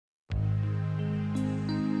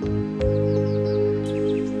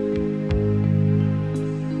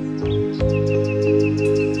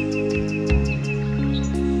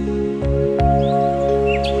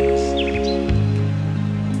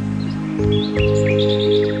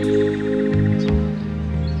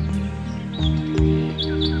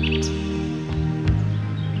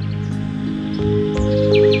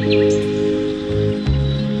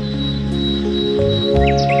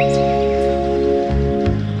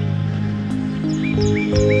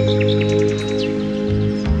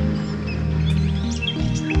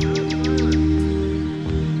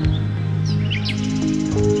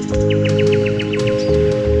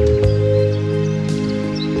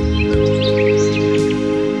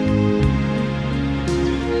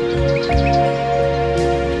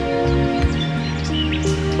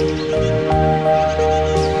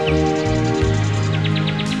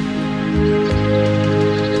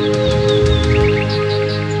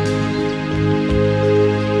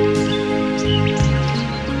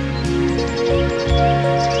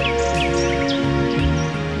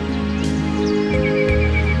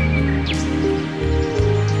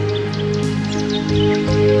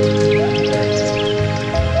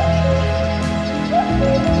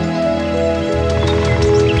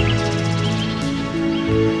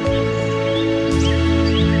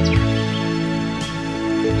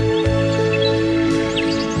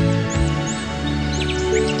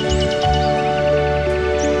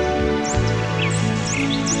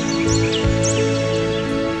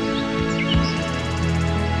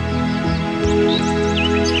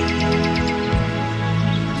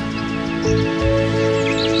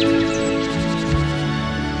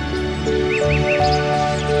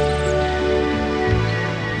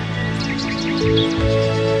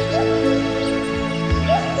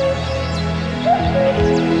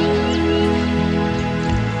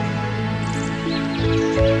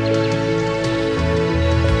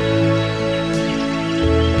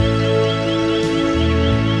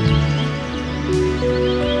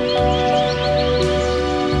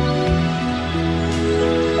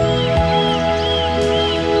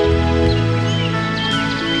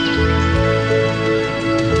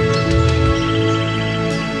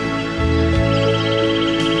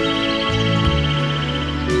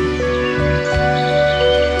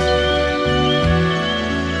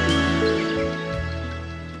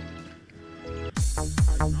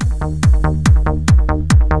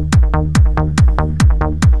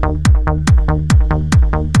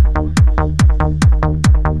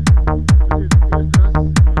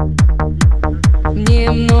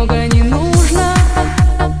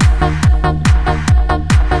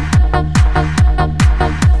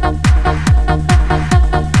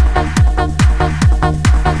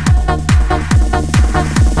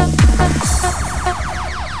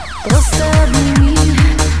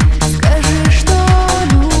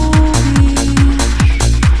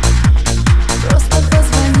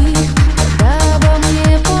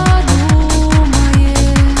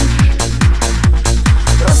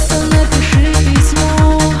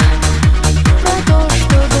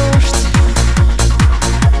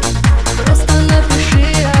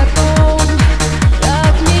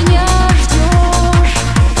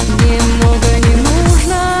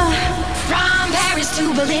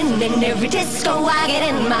get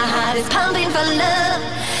in. My heart is pumping for love,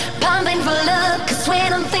 pumping for love. Cause when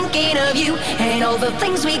I'm thinking of you and all the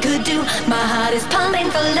things we could do, my heart is pumping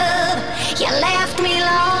for love. You left me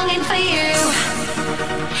longing for you.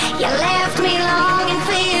 You left me longing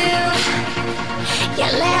for you. You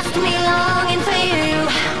left me longing for you.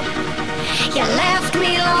 You left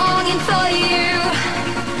me longing for you.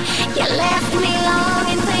 You left me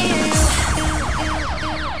longing for you.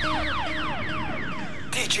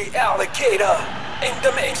 DJ Alligator in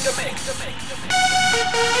the mix, the mix, the mix, the mix.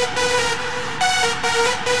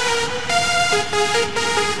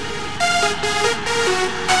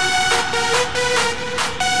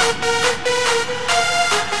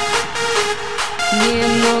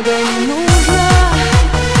 Немного не нужно.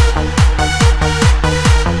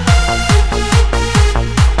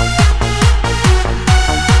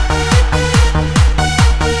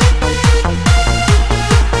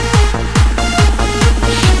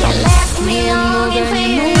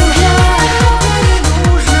 You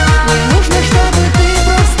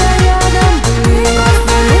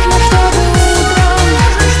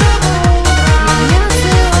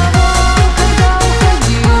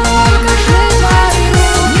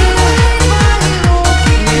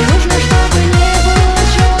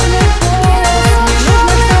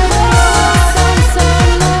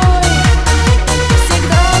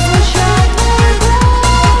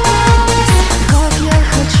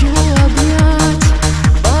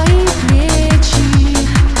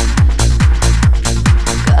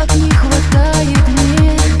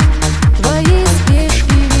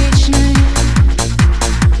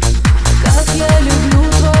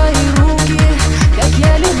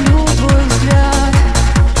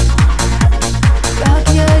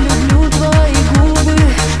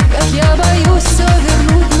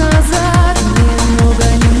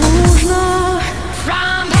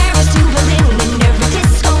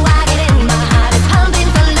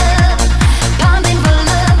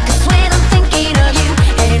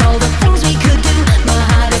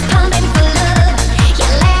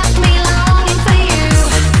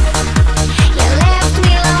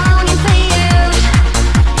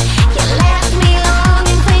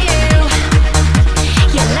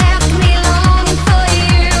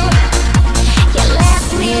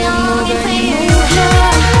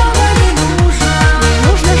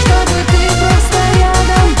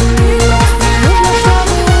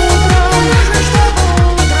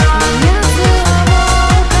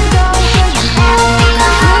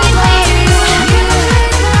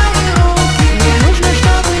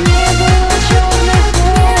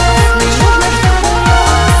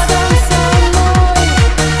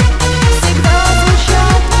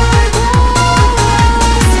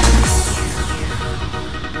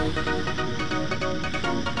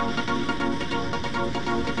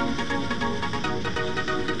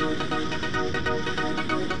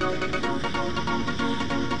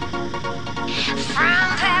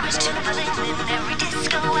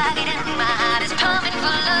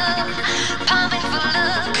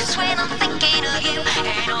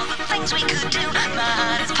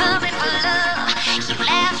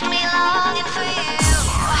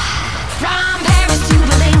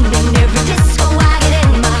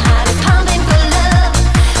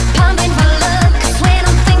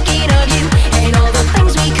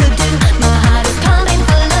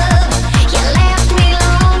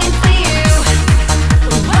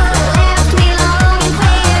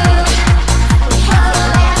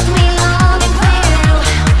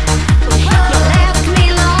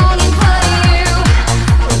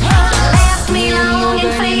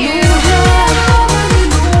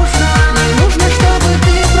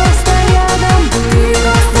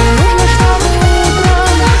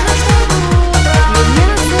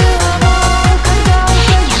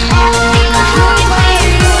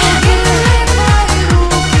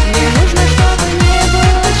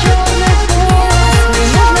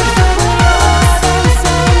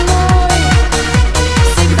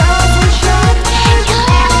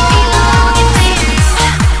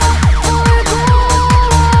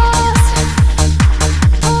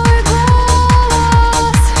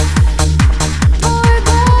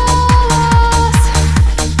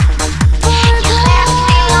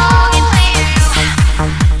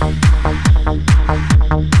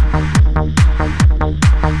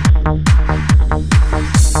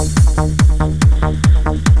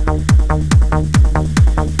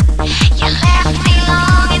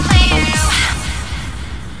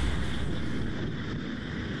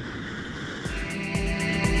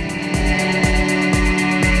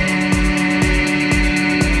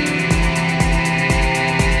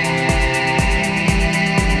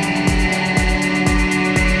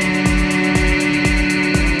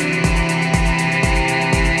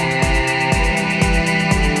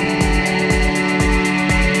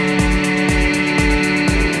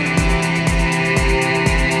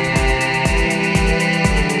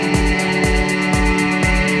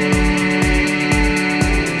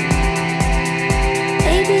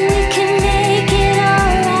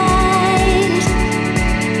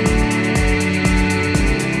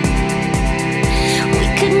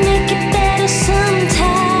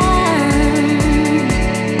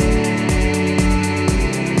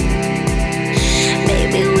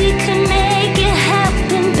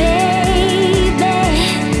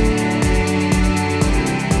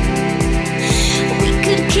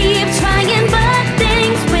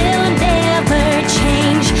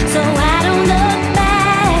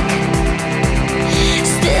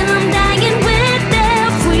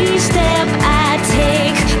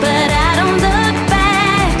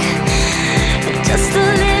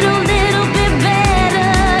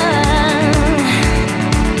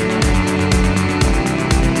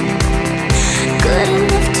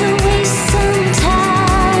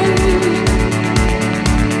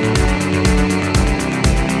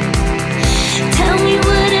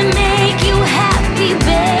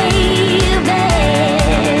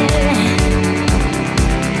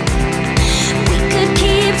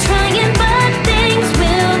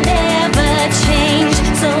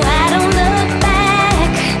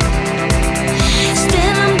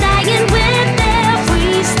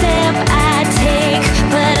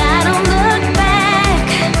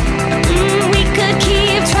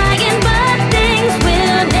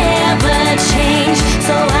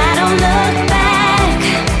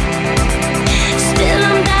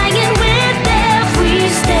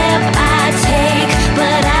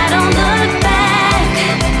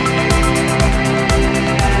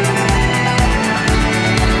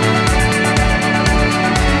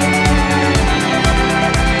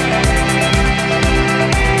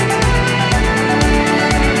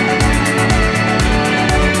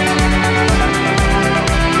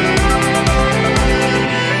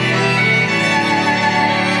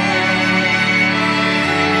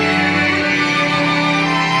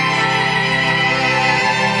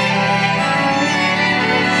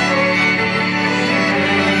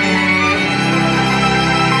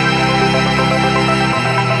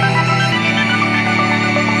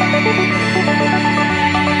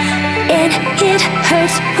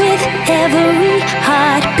hurts with every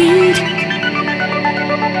heartbeat.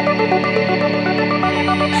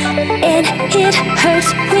 And it hurts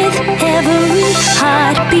with every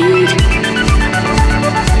heartbeat.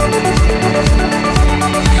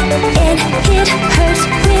 And it hurts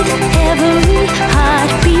with every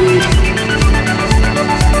heartbeat.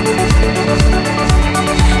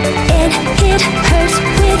 And it hurts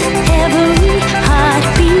with every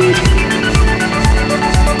heartbeat.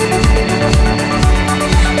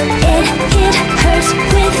 And it hurts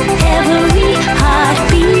with every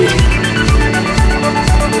heartbeat.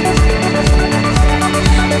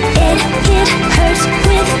 And it hurts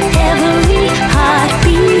with every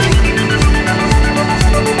heartbeat.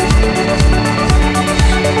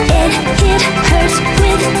 And it hurts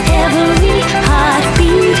with every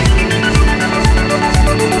heartbeat.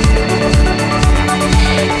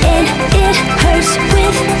 And it hurts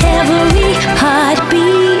with every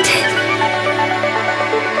heartbeat.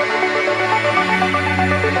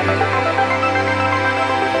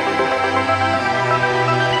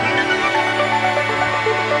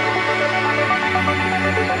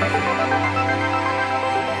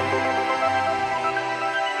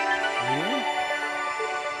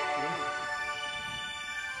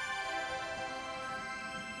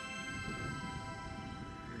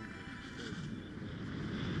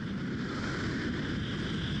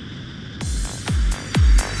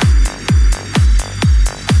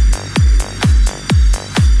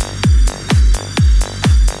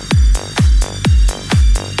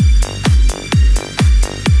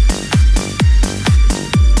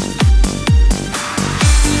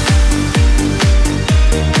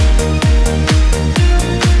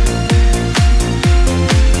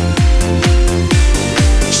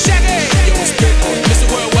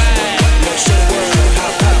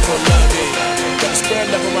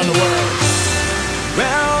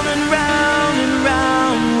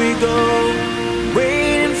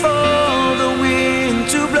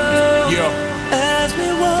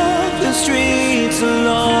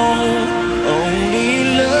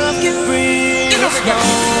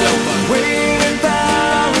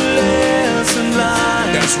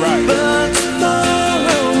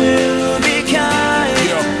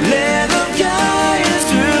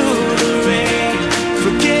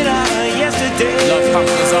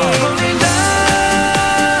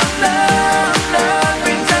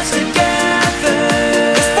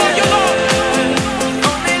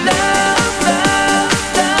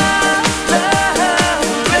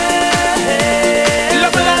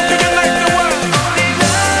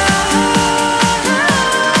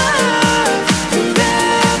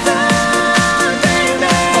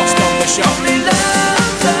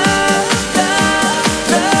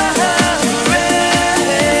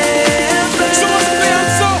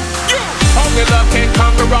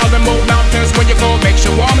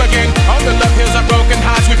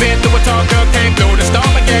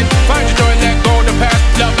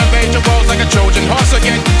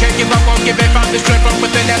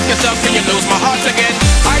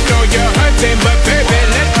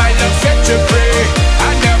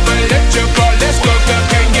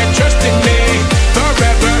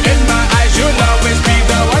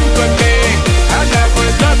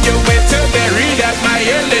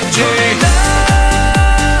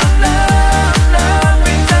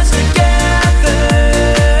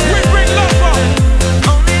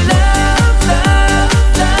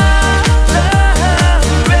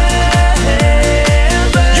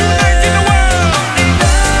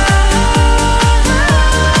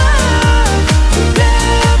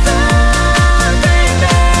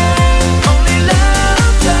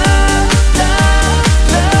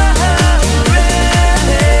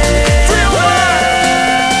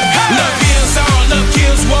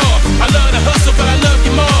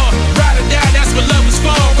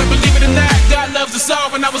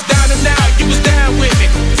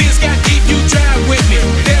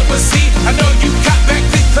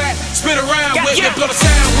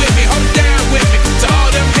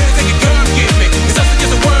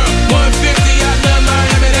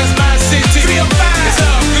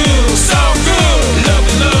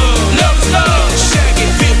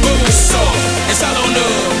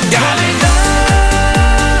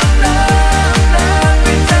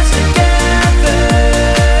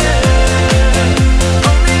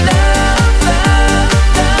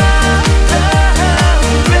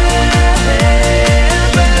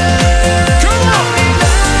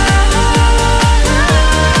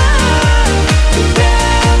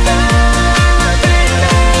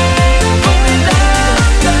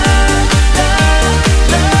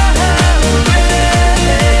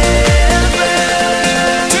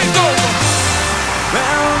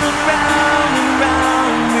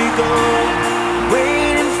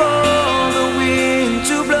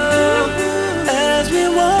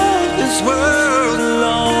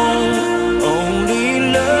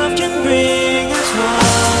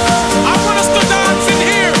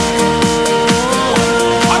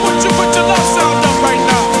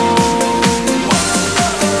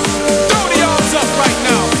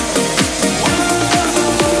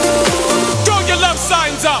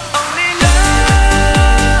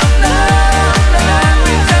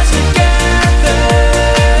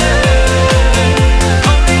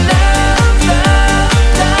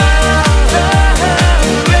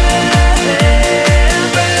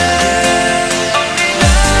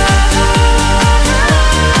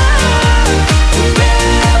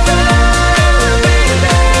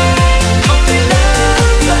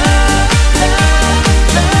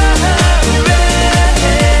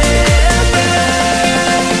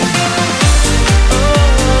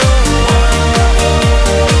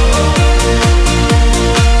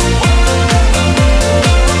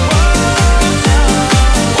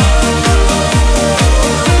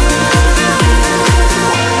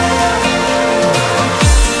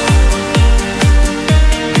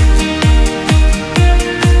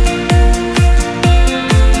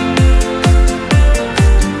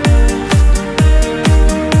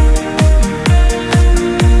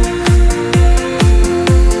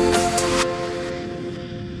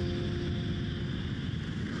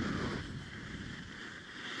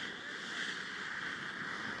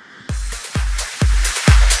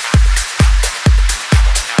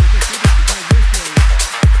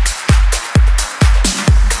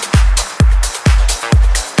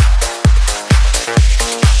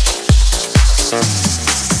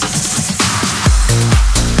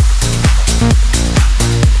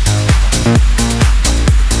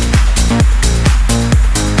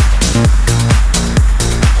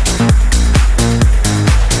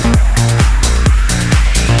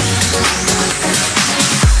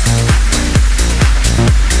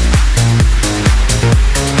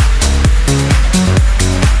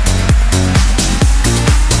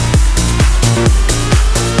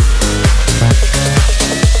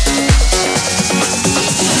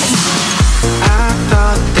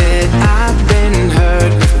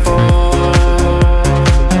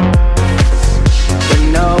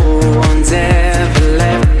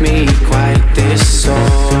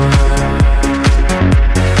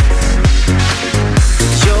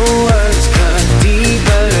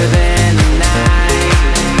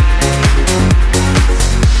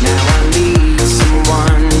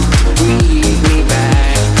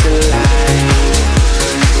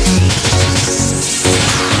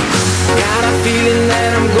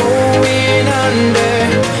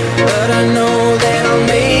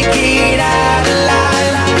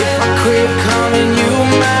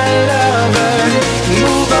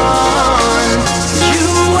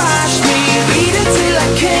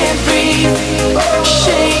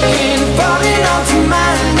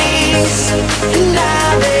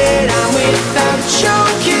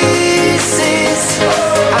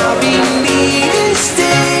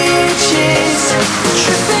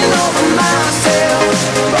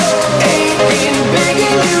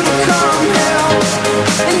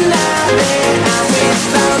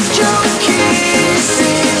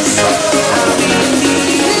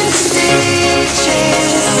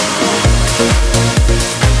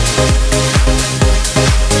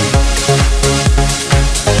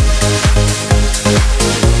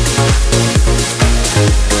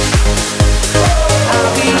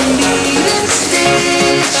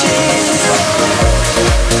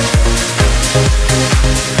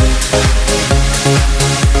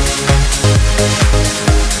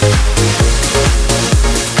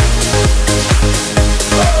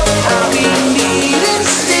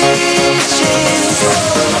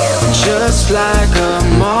 like a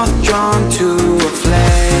moth drawn to a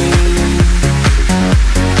flame.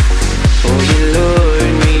 Oh, you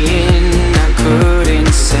lured me in, I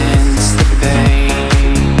couldn't sense the pain.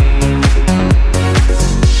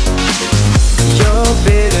 Your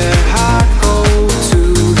bitter heart cold to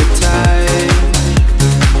the tide.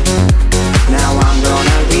 Now I'm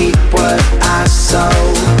gonna reap what I sow.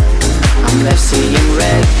 I'm left seeing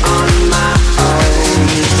red on my own.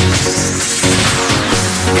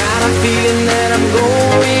 Got a feeling that I'm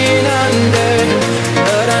going under,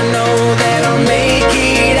 but I know that I'll make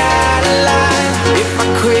it out alive. If I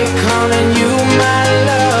quit calling you my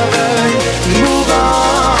lover, move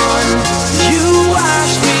on. You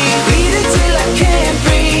watch me bleeding till I can't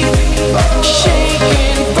breathe,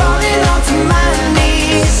 shaking, falling onto my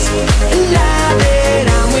knees. And now that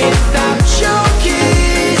I'm without your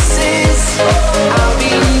kisses, I'll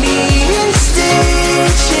be needing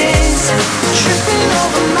stitches, tripping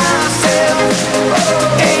over myself,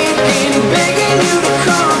 aching, begging you to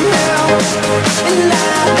come help. And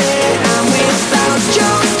now that I'm without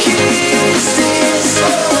your kisses,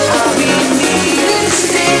 I'll be needing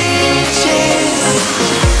stitches.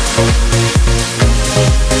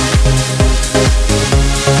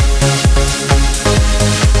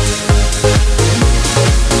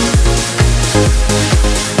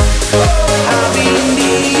 I'll be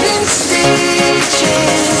needing stitches.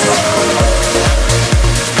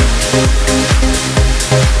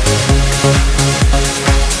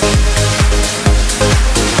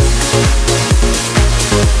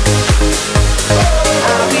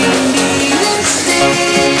 I'll be needing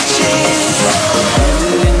stitches.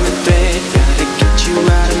 Needle in the thread, gotta get you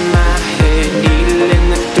out of my head. Needle in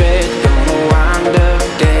the thread, gonna wind up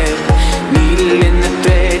dead. Needle in the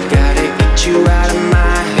thread, gotta get you out of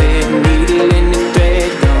my head. Needle in the thread,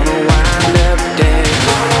 gonna wind up dead.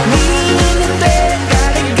 Needle in the thread,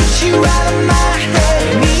 gotta get you out of my head.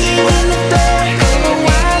 Needle in the thread, gonna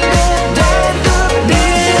wind up dead.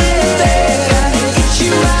 Needle in the thread, gotta get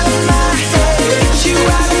you out of my head. Get you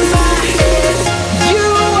out of my head. You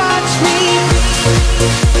watch me.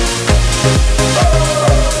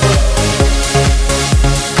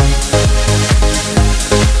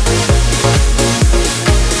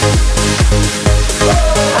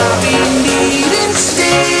 I'll be needing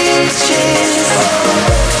stitches.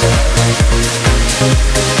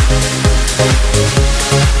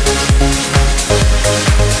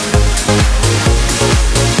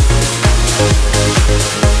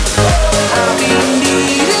 I'll be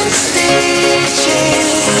needing stitches.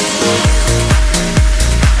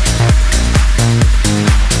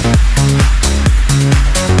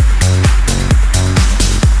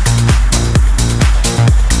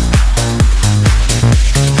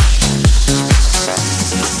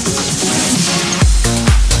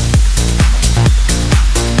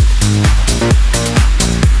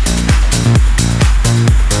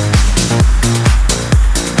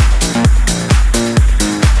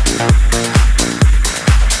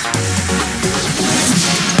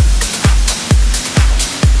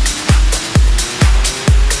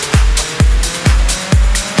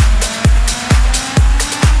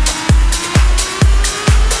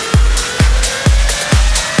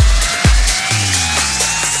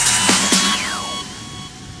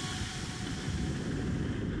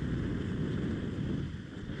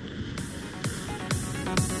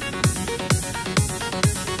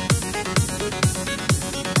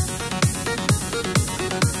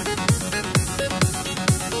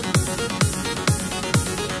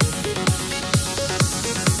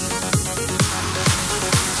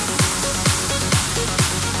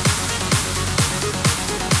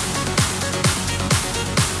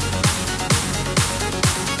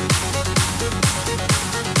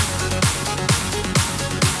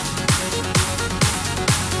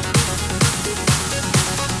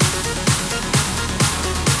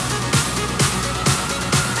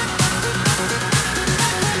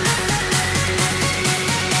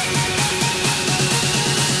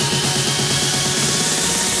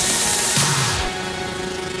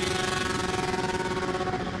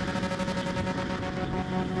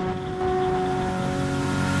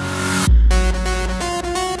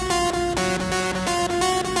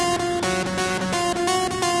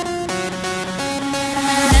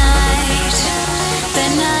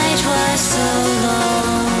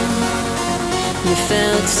 You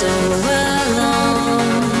felt so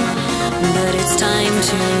alone, but it's time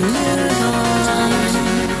to move on.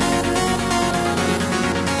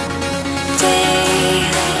 Day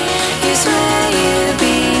is where you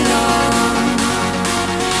belong.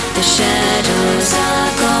 The shadows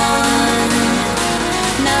are gone.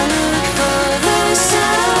 Now look for the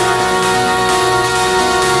sun.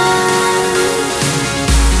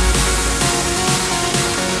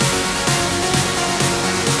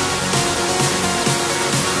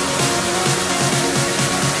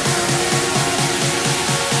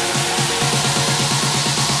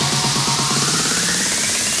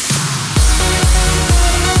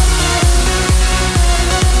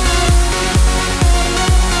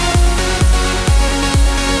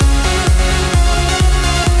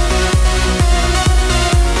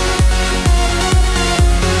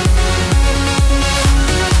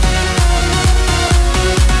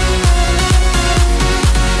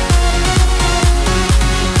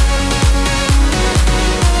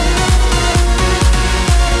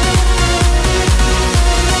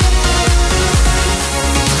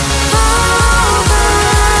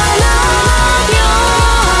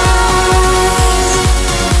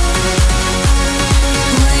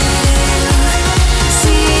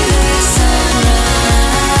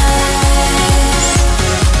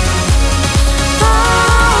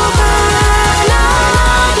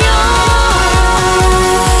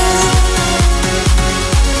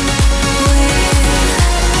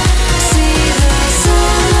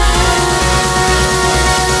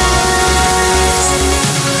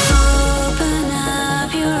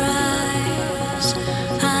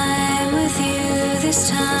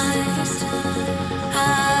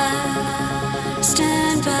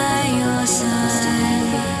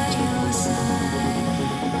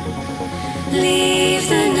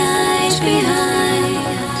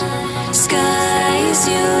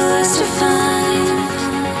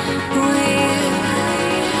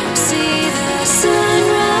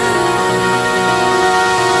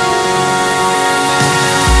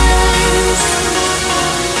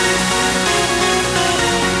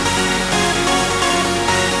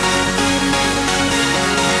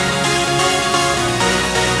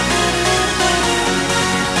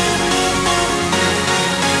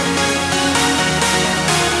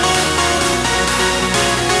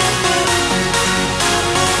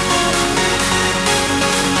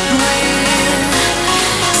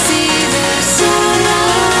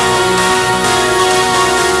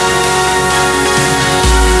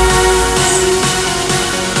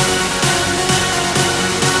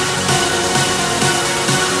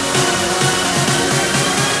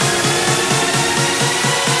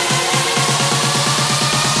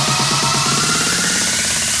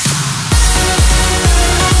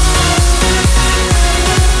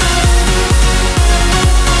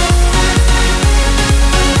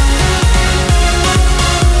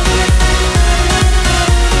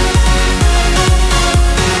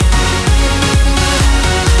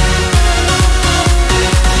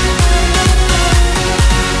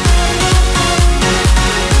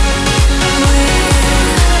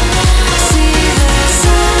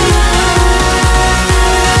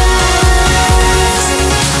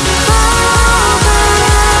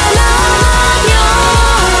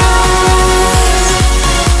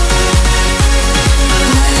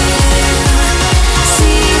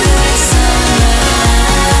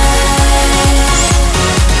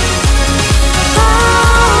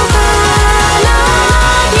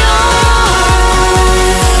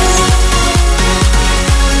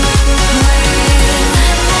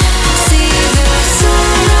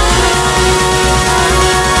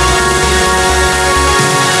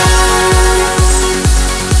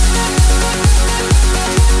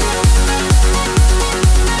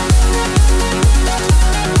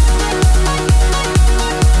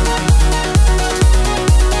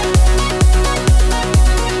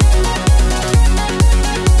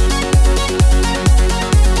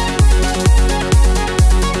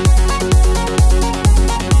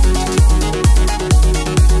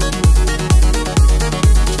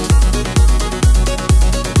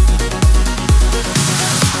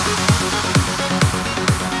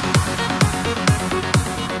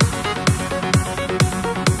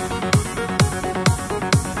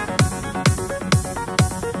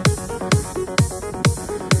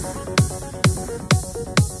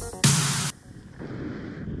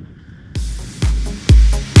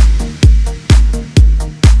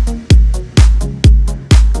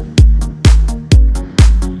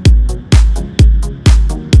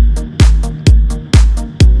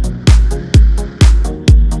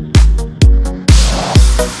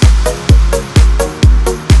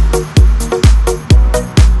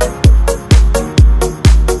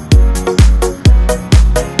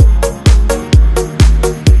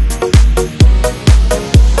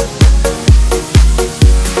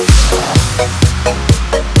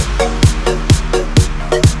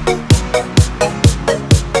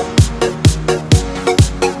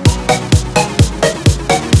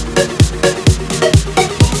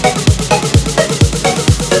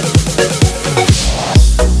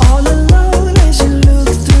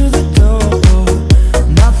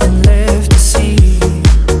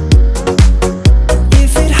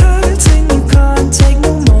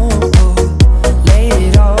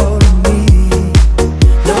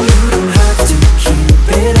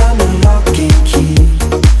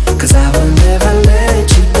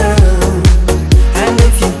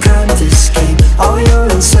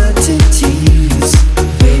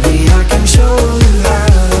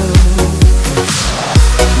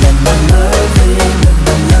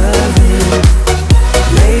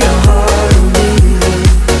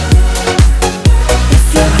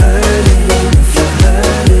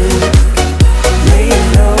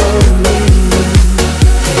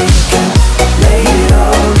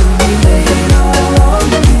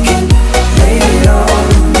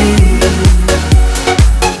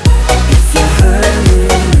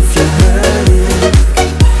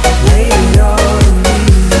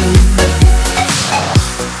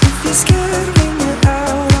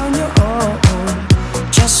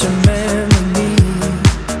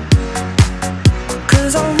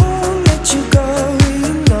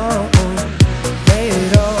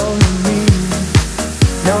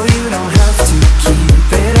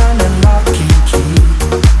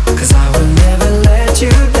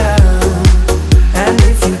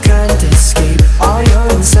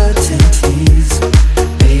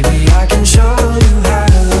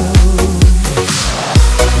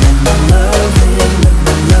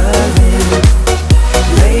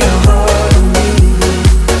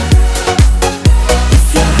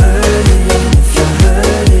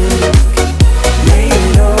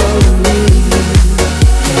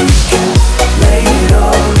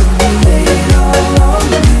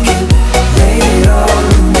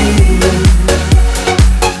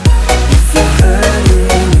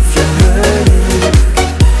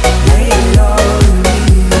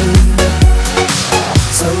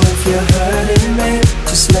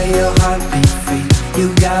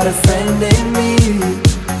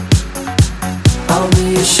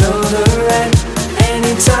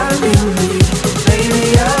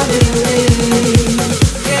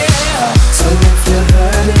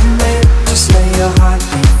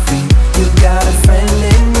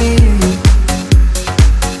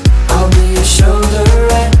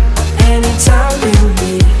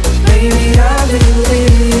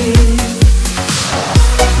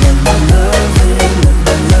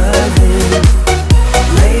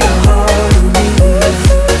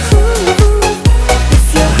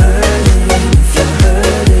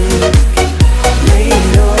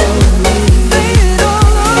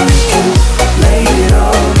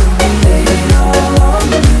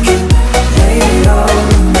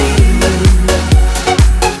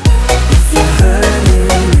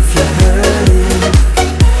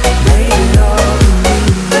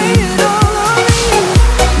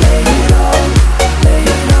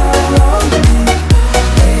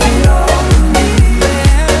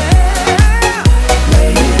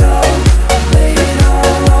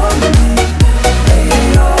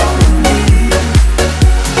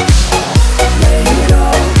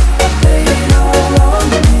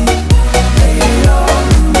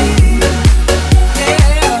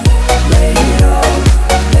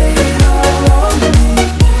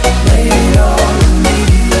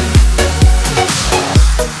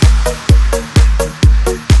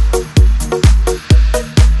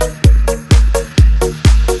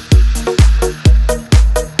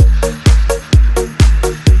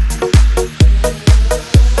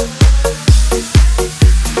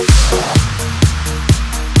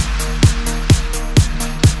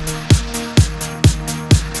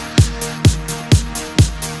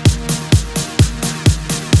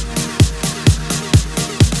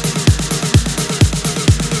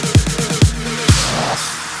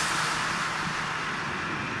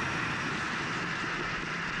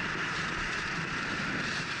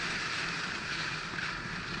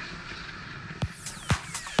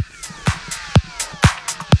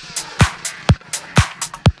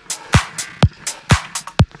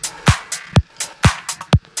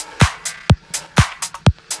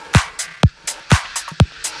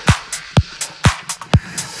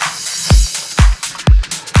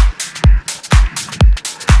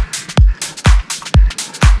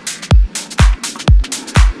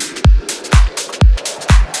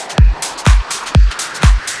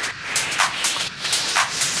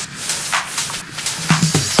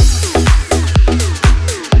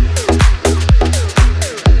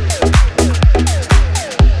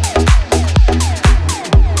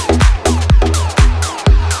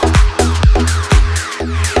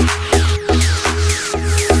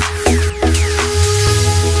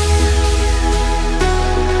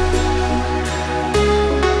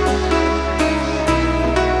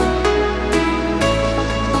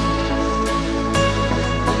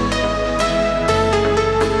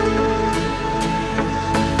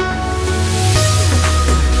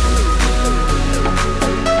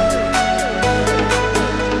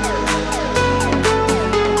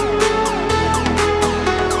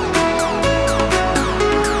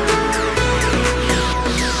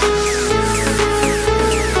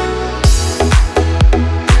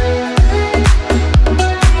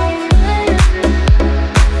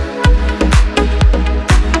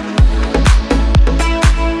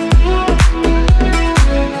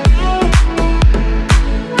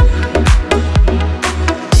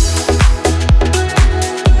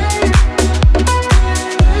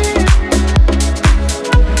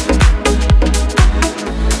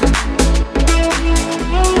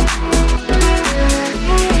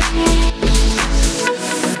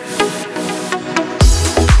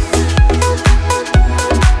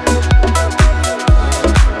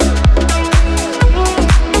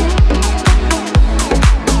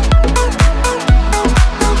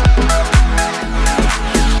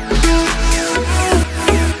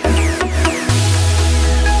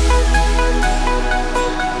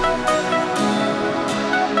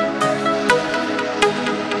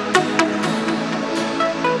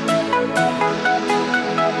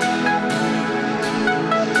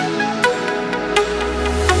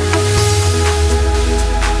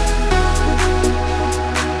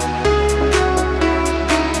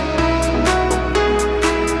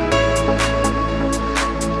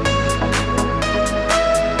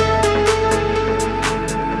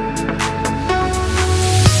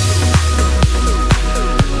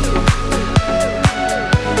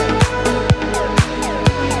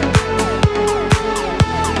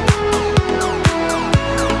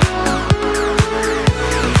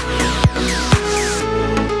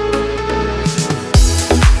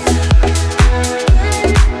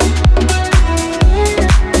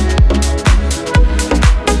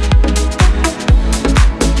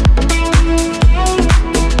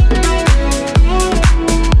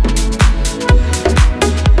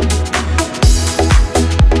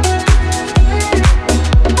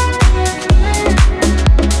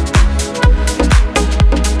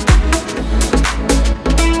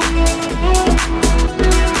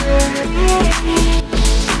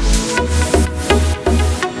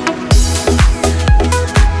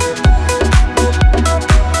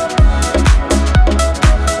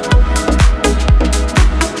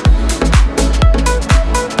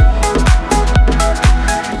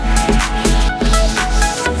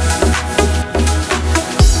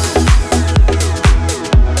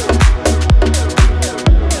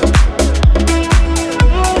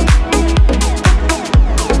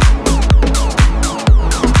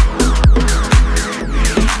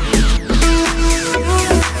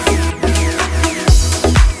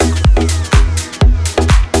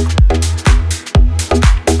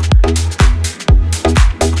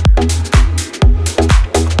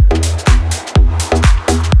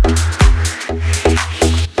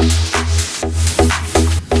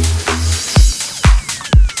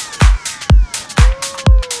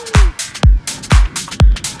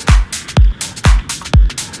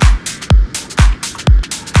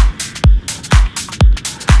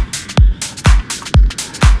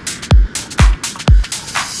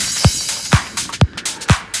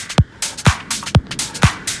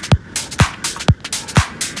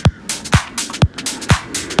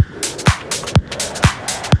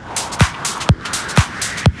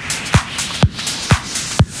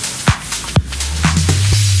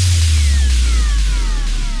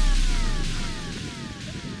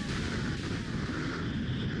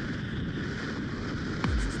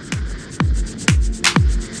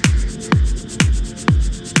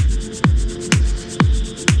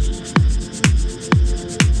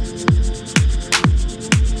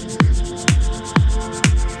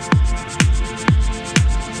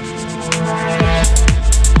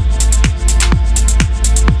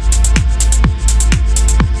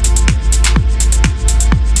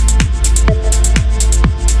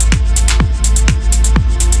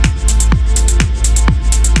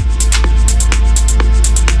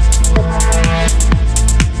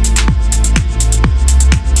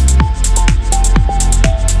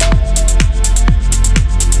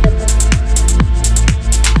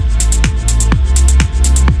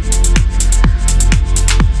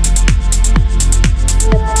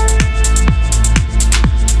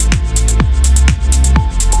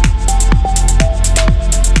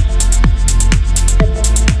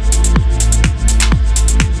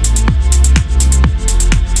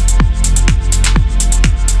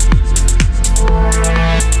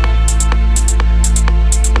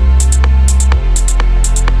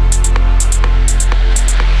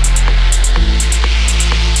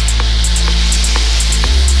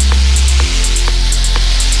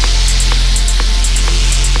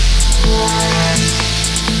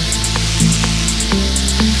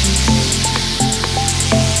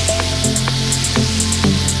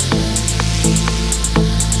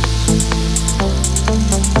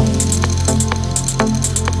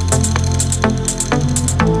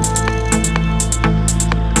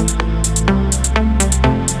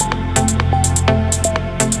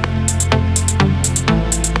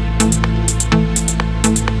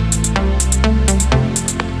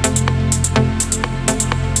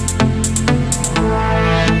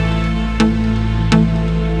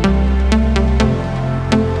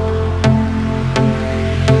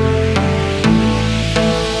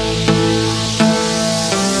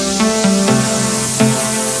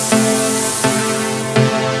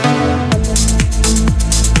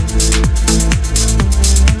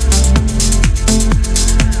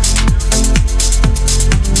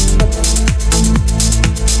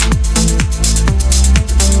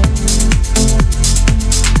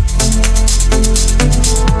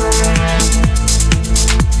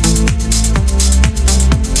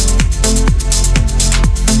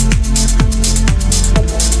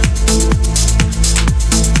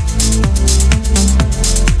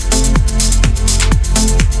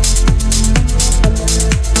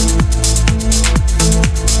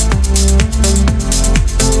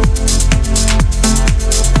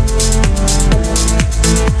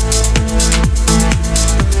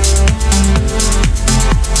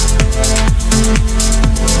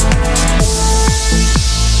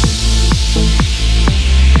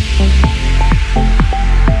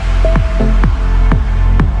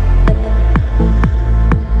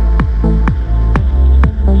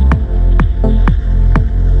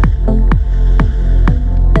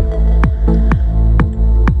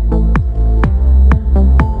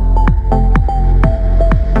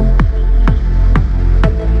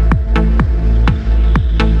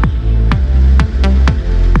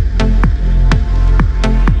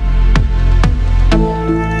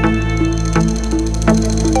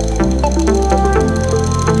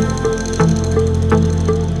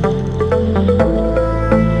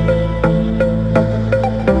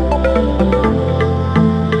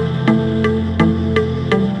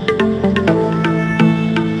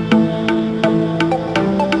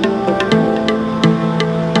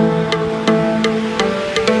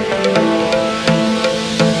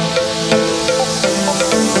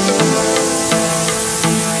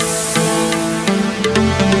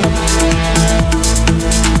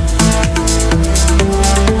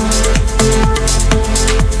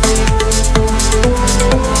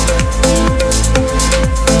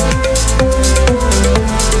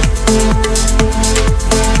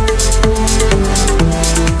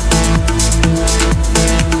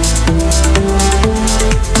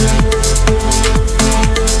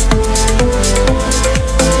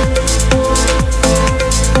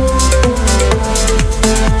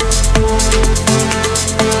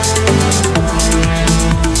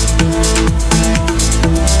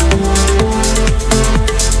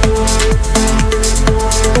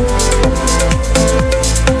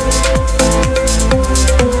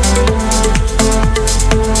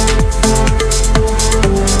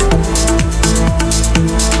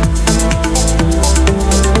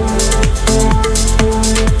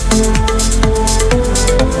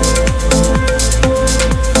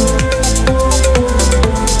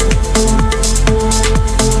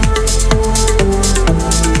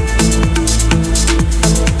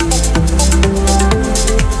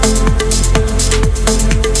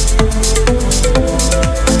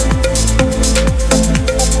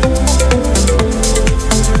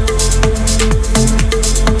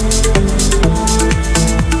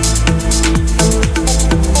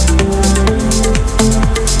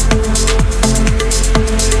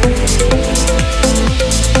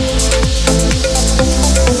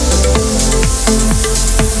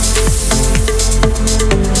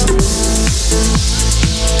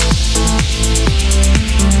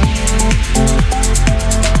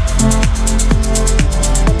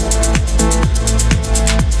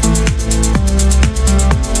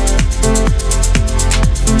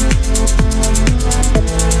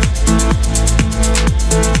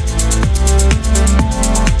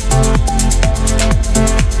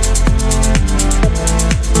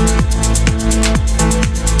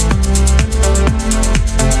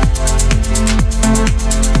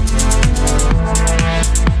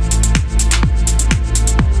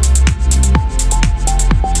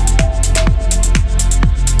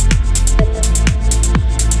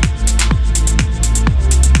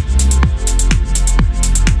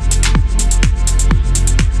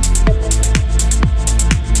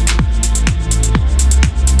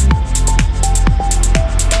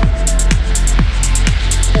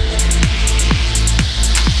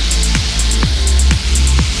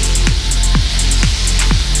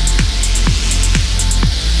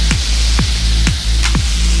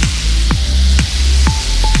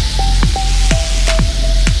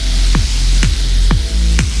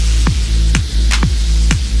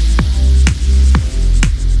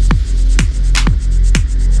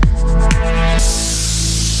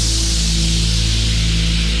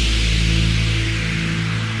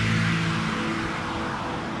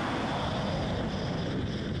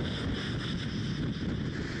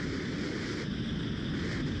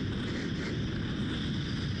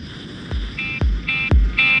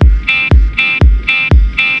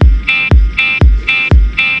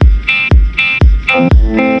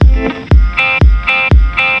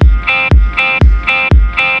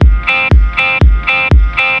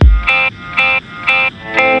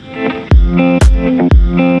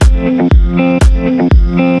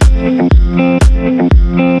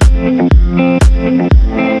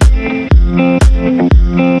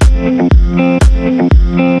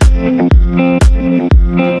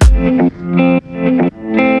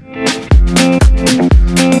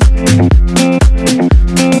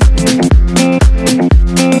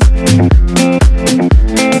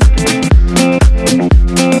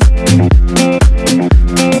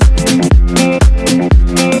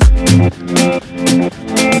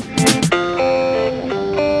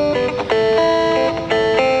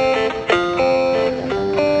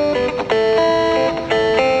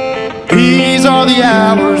 These are the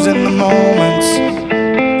hours and the moments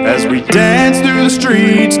as we dance through the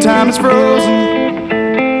streets. Time is frozen,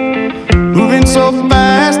 moving so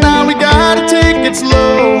fast. Now we gotta take it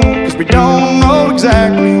slow, 'cause we don't know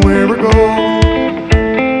exactly where we're going.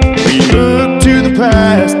 We look to the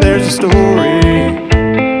past, there's a story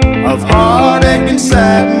of heartache and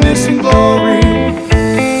sadness and glory.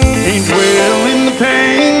 Ain't dwell in the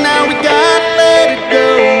pain, now we gotta let it go,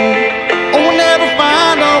 or we'll never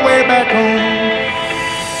find our way back home.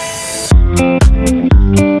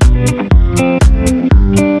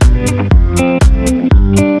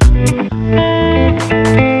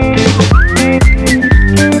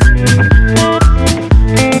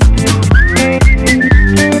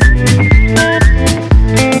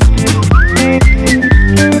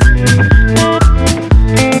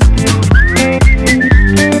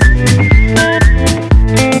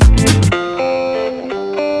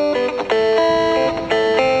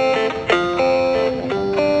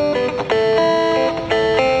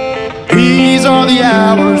 These are the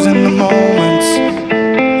hours and the moments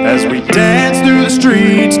as we dance through the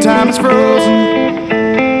streets. Time is frozen,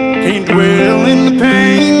 can't dwell in the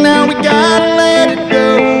pain. Now we gotta let it go,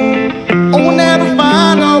 or we'll never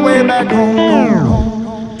find our way back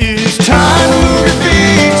home. It's time to move your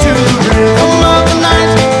feet to the rhythm of the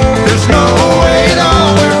night. There's no way at all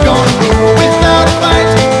we're gonna go without a fight.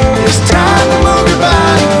 It's time to move your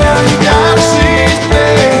body, now you gotta seize the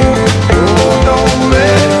day. Oh, don't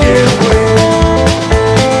let it get away.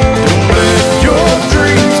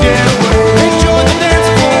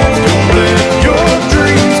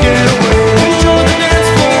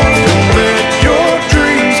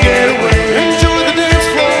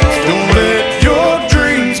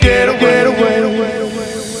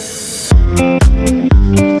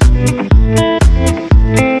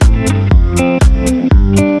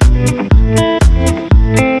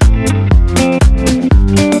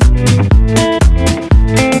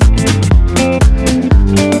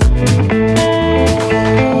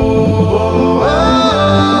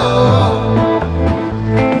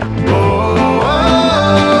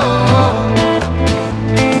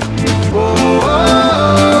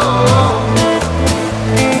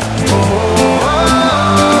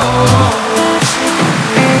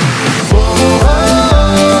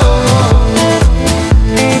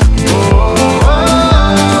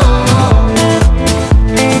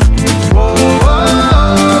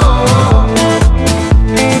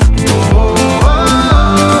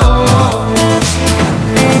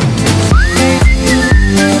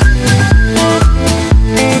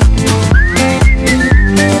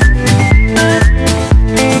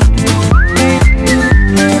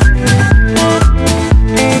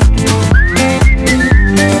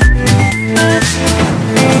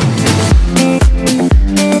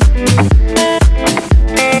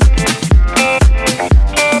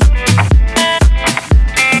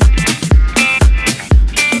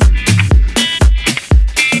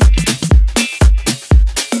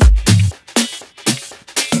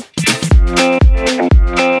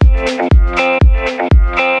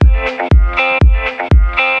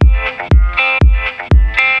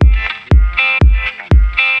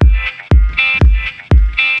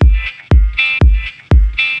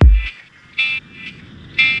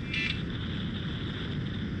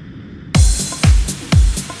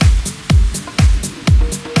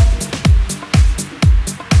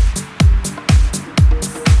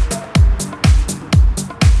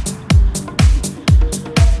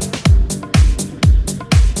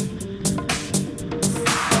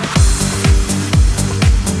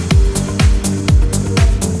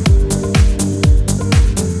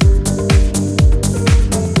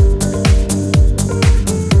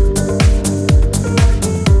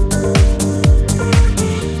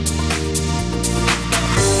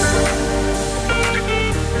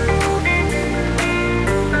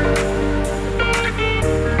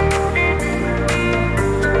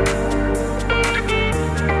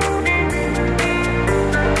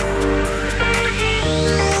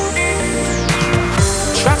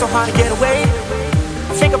 hard to get away.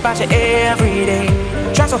 Think about you every day.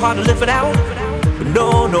 Try so hard to live it out, but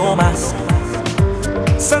no mask.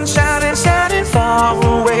 Sun shining, shining far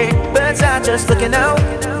away. Birds are just looking out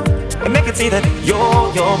and make it see that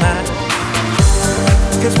you're mine.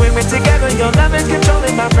 Cause when we're together, your love is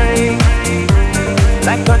controlling my brain.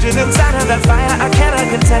 Like punches inside of that fire I cannot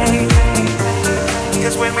contain.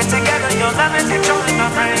 Cause when we're together, your love is controlling my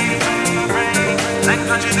brain. Like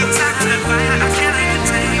punches inside of that fire I cannot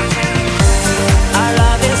contain. Our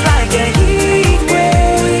love is like a heat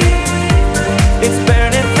wave. It's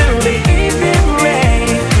burning through the evening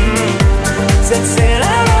rain. Set sail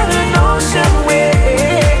out on an ocean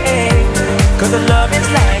wave.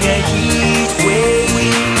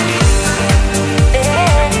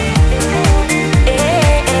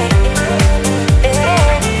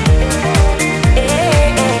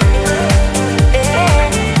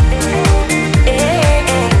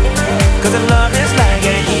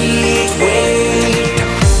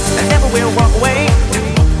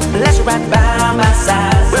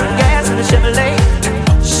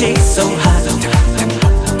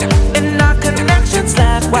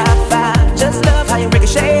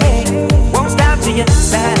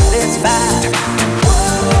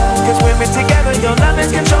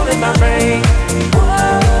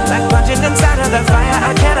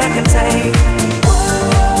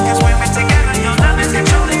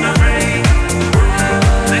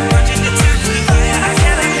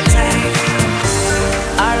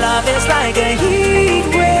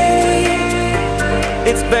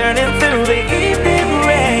 it's burning through the evening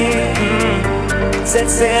rain. Set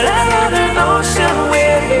sail out on an ocean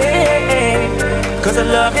wave, 'cause our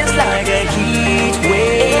love is like a heat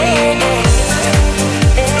wave.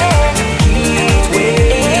 Heat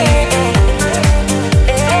wave.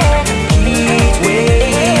 Heat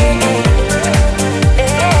wave.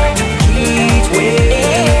 Heat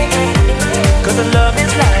wave. 'Cause our love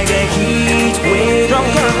is like a heat wave. Strong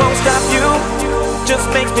current won't stop you, just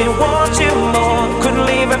makes me want you more. Couldn't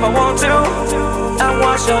leave if I want to. I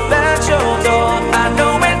wash up at your door. I know